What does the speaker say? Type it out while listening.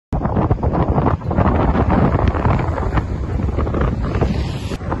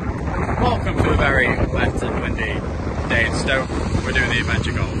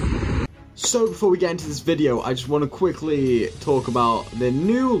So before we get into this video, I just want to quickly talk about the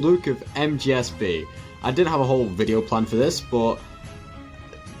new look of MGSB. I didn't have a whole video planned for this, but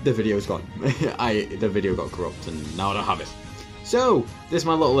the video's gone. The video got corrupt and now I don't have it. So, this is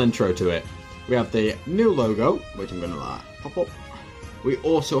my little intro to it. We have the new logo, which I'm going to pop up. We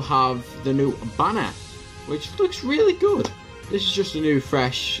also have the new banner, which looks really good. This is just a new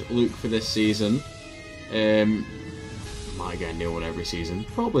fresh look for this season. Might get a new one every season.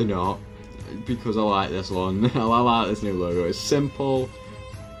 Probably not, because I like this one. I like this new logo. It's simple,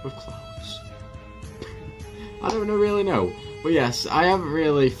 with clouds. I don't really know. But yes, I haven't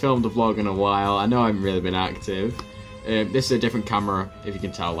really filmed a vlog in a while. I know I haven't really been active. This is a different camera, if you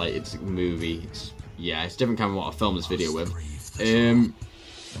can tell, like, it's a movie. It's a different camera what I filmed this video with.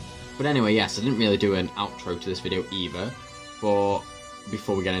 But anyway, yes, I didn't really do an outro to this video either. But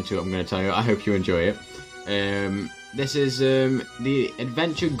before we get into it, I'm going to tell you, I hope you enjoy it. This is the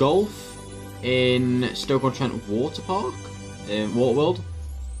Adventure Golf in Stoke-on-Trent Water Park, Water World.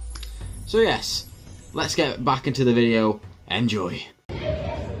 So yes, let's get back into the video. Enjoy.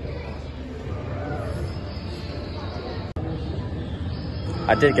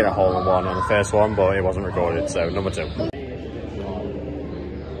 I did get a hole in one on the first one, but it wasn't recorded, so number 2.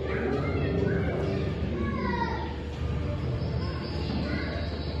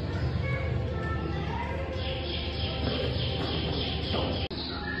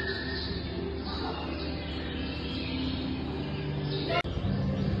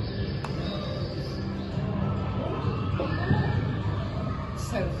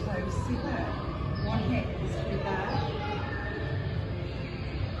 So close, see there? One hit is be there.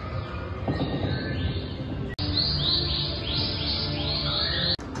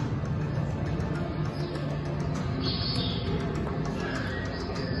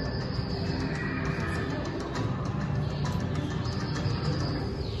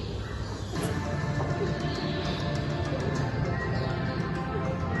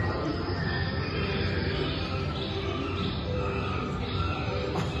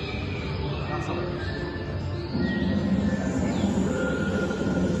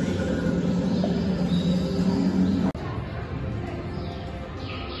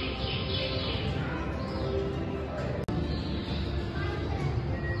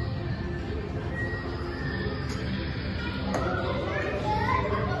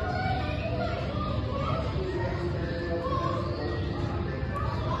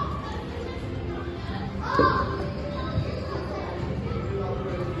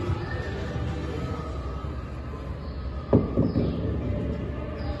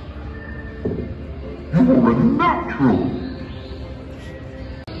 You are a natural.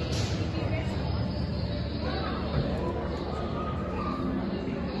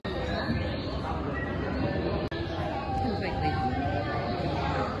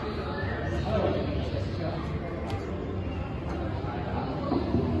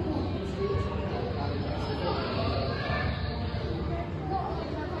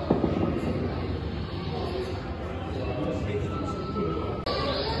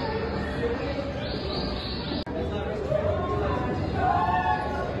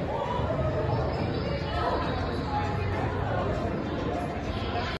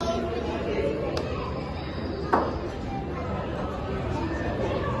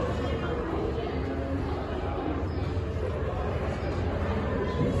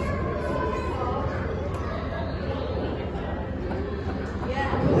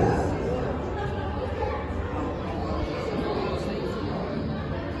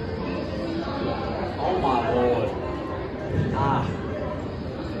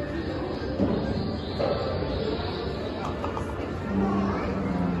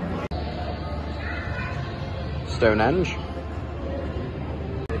 Stonehenge.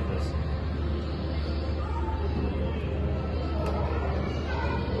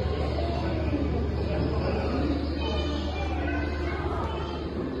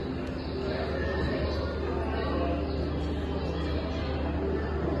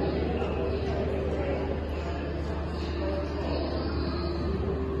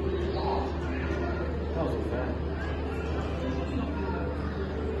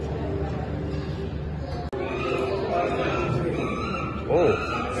 Oh.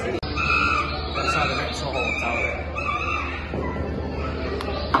 That's how the next whole tower.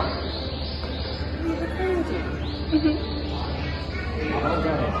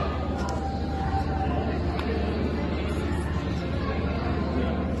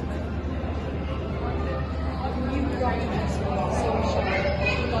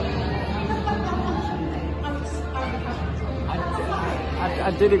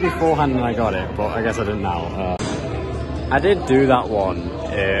 I did it beforehand and I got it, but I guess I didn't now. I did do that one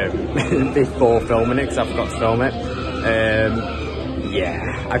before filming it because I forgot to film it.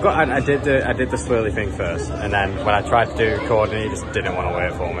 Yeah, I did the swirly thing first, and then when I tried to do recording, he just didn't want to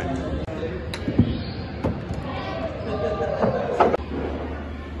wait for me.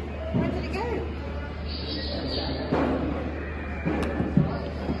 Where did it go?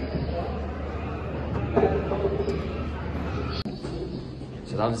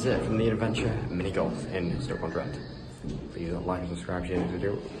 So that is it from the adventure mini golf in Stoke-on-Trent. Please like and subscribe, share this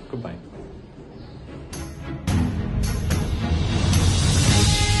video. Goodbye.